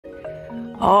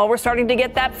Oh, we're starting to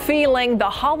get that feeling. The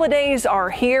holidays are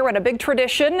here, and a big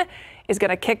tradition is going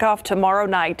to kick off tomorrow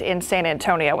night in San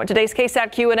Antonio. In today's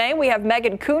KSAT Q&A, we have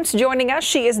Megan Kuentz joining us.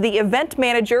 She is the event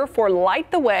manager for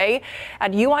Light the Way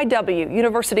at UIW,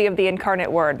 University of the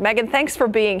Incarnate Word. Megan, thanks for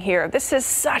being here. This is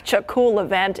such a cool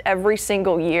event every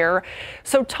single year.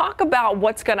 So talk about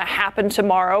what's going to happen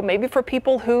tomorrow, maybe for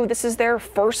people who this is their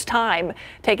first time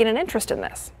taking an interest in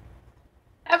this.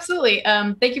 Absolutely.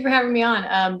 Thank you for having me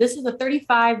on. This is a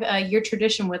 35-year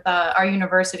tradition with our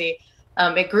university.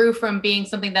 It grew from being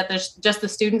something that just the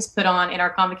students put on in our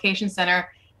convocation center,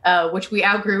 which we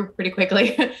outgrew pretty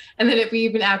quickly. And then we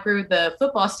even outgrew the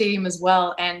football stadium as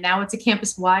well. And now it's a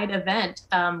campus-wide event,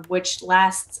 which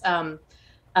lasts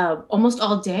almost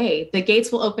all day. The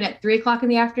gates will open at 3 o'clock in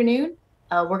the afternoon.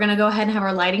 We're going to go ahead and have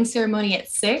our lighting ceremony at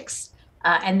 6.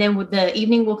 And then the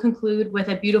evening will conclude with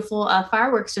a beautiful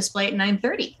fireworks display at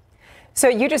 9:30. So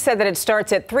you just said that it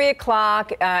starts at 3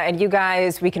 o'clock and you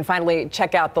guys, we can finally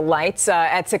check out the lights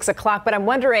at 6 o'clock. But I'm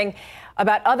wondering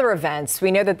about other events.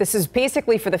 We know that this is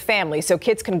basically for the family, so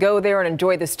kids can go there and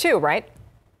enjoy this too, right?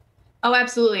 Oh,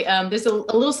 absolutely. There's a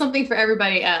little something for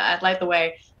everybody at Light the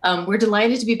Way. We're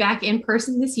delighted to be back in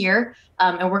person this year,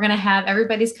 and we're going to have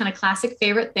everybody's kind of classic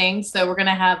favorite things. So we're going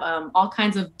to have all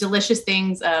kinds of delicious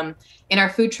things in our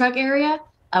food truck area.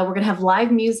 We're going to have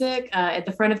live music at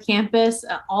the front of campus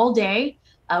all day.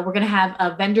 We're going to have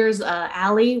a vendor's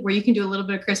alley where you can do a little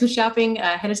bit of Christmas shopping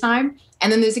ahead of time.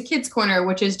 And then there's a kids corner,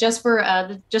 which is just for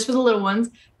the little ones,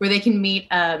 where they can meet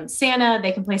Santa.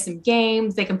 They can play some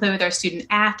games. They can play with our student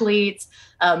athletes.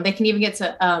 They can even get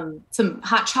some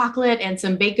hot chocolate and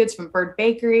some baked goods from Bird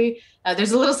Bakery.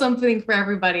 There's a little something for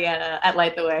everybody at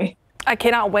Light the Way. I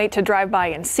cannot wait to drive by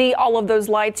and see all of those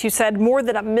lights. You said more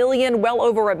than 1 million, well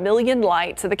over 1 million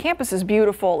lights. So the campus is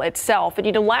beautiful itself. And,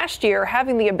 you know, last year,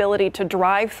 having the ability to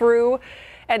drive through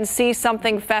and see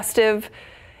something festive,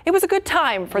 it was a good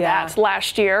time for that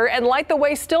last year. And Light the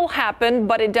Way still happened,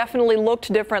 but it definitely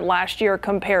looked different last year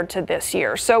compared to this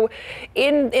year. So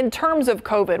in terms of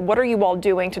COVID, what are you all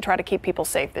doing to try to keep people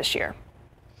safe this year?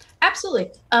 Absolutely.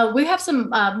 We have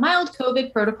some mild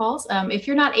COVID protocols. If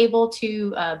you're not able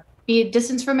to be a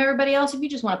distance from everybody else, if you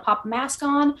just want to pop a mask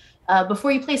on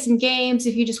before you play some games,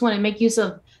 if you just want to make use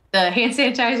of the hand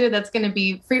sanitizer that's going to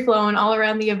be free flowing all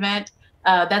around the event,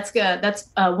 that's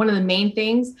one of the main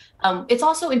things. It's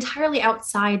also entirely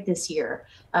outside this year.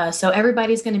 So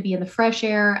everybody's going to be in the fresh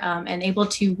air and able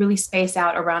to really space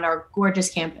out around our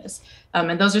gorgeous campus.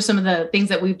 And those are some of the things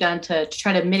that we've done to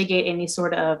try to mitigate any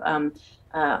sort of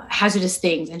hazardous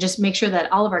things and just make sure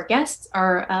that all of our guests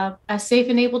are as safe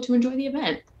and able to enjoy the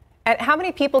event. And how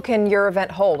many people can your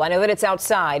event hold? I know that it's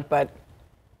outside, but...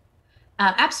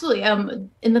 Absolutely.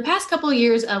 In the past couple of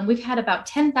years, we've had about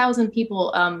 10,000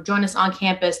 people join us on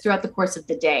campus throughout the course of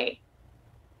the day.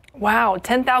 Wow,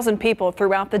 10,000 people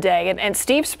throughout the day. And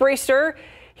Steve Spriester,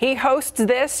 he hosts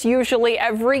this usually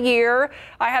every year.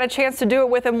 I had a chance to do it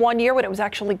with him one year when it was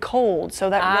actually cold, so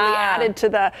that really added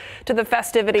to the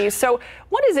festivities. So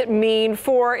what does it mean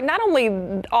for not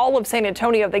only all of San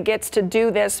Antonio that gets to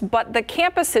do this, but the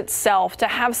campus itself to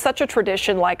have such a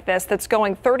tradition like this that's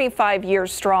going 35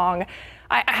 years strong?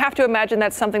 I have to imagine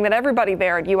that's something that everybody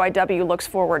there at UIW looks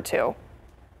forward to.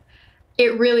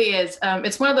 It really is.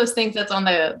 It's one of those things that's on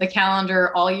the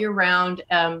calendar all year round.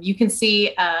 You can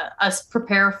see us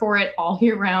prepare for it all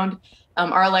year round.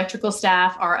 Our electrical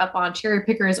staff are up on cherry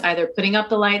pickers, either putting up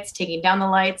the lights, taking down the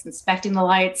lights, inspecting the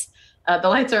lights. The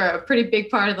lights are a pretty big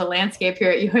part of the landscape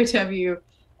here at UIW.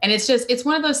 And it's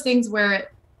one of those things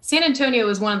where San Antonio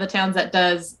is one of the towns that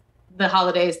does the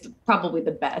holidays probably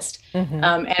the best.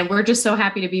 And we're just so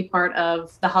happy to be part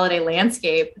of the holiday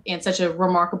landscape in such a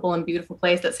remarkable and beautiful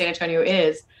place that San Antonio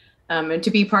is. And to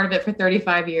be part of it for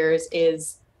 35 years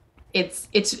it's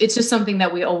just something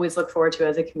that we always look forward to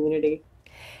as a community.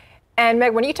 And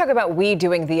Meg, when you talk about we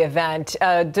doing the event,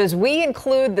 does we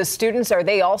include the students? Are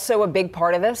they also a big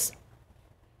part of this?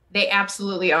 They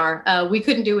absolutely are. We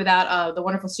couldn't do without the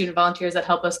wonderful student volunteers that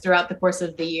help us throughout the course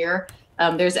of the year.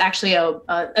 There's actually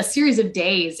a series of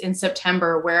days in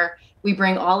September where we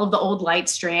bring all of the old light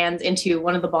strands into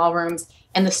one of the ballrooms,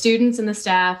 and the students and the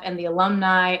staff and the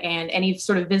alumni and any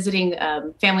sort of visiting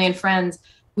family and friends,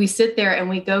 we sit there and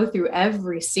we go through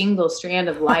every single strand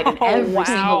of light and every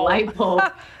single light bulb,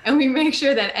 and we make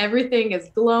sure that everything is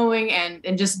glowing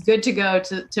and just good to go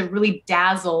to really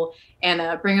dazzle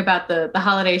and bring about the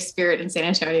holiday spirit in San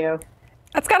Antonio.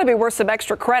 That's got to be worth some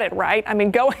extra credit, right? I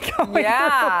mean, going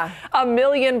yeah. through 1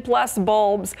 million plus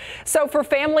bulbs. So for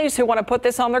families who want to put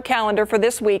this on their calendar for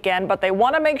this weekend, but they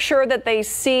want to make sure that they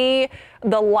see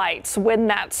the lights when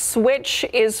that switch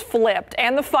is flipped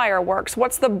and the fireworks,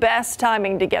 what's the best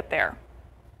timing to get there?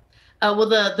 Well,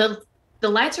 the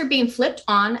lights are being flipped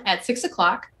on at 6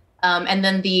 o'clock, and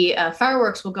then the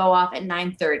fireworks will go off at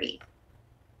 9:30.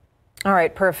 All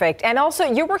right, perfect. And also,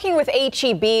 you're working with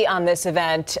HEB on this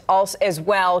event also as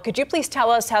well. Could you please tell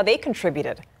us how they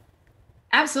contributed?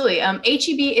 Absolutely.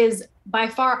 HEB is by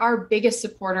far our biggest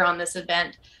supporter on this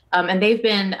event. And they've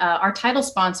been our title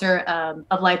sponsor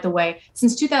of Light the Way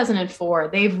since 2004.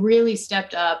 They've really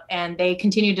stepped up and they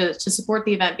continue to support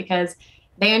the event because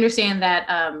they understand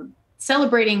that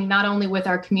celebrating not only with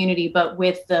our community, but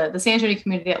with the San Antonio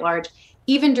community at large,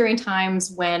 even during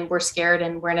times when we're scared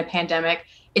and we're in a pandemic,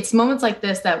 it's moments like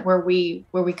this that where we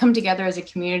come together as a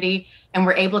community and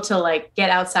we're able to like get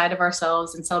outside of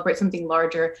ourselves and celebrate something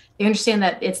larger. They understand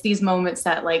that it's these moments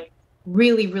that like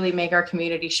really, really make our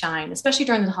community shine, especially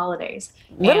during the holidays.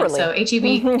 Literally. And so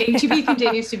HEB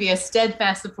continues to be a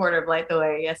steadfast supporter of Light the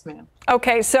Way. Yes, ma'am.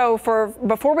 Okay, so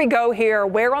before we go here,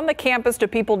 where on the campus do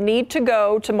people need to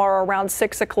go tomorrow around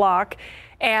 6 o'clock?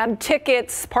 And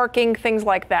tickets, parking, things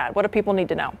like that. What do people need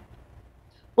to know?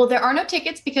 Well, there are no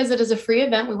tickets because it is a free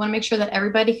event. We want to make sure that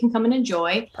everybody can come and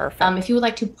enjoy. Perfect. If you would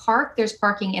like to park, there's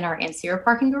parking in our Ancierra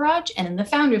parking garage and in the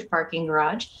Founders parking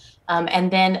garage.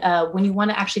 And then when you want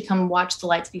to actually come watch the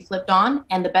lights be flipped on,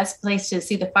 and the best place to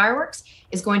see the fireworks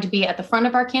is going to be at the front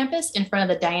of our campus in front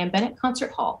of the Diane Bennett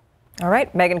Concert Hall. All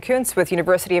right, Megan Kuentz with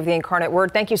University of the Incarnate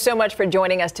Word. Thank you so much for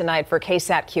joining us tonight for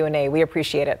KSAT Q&A. We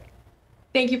appreciate it.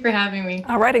 Thank you for having me.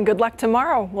 All right, and good luck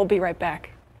tomorrow. We'll be right back.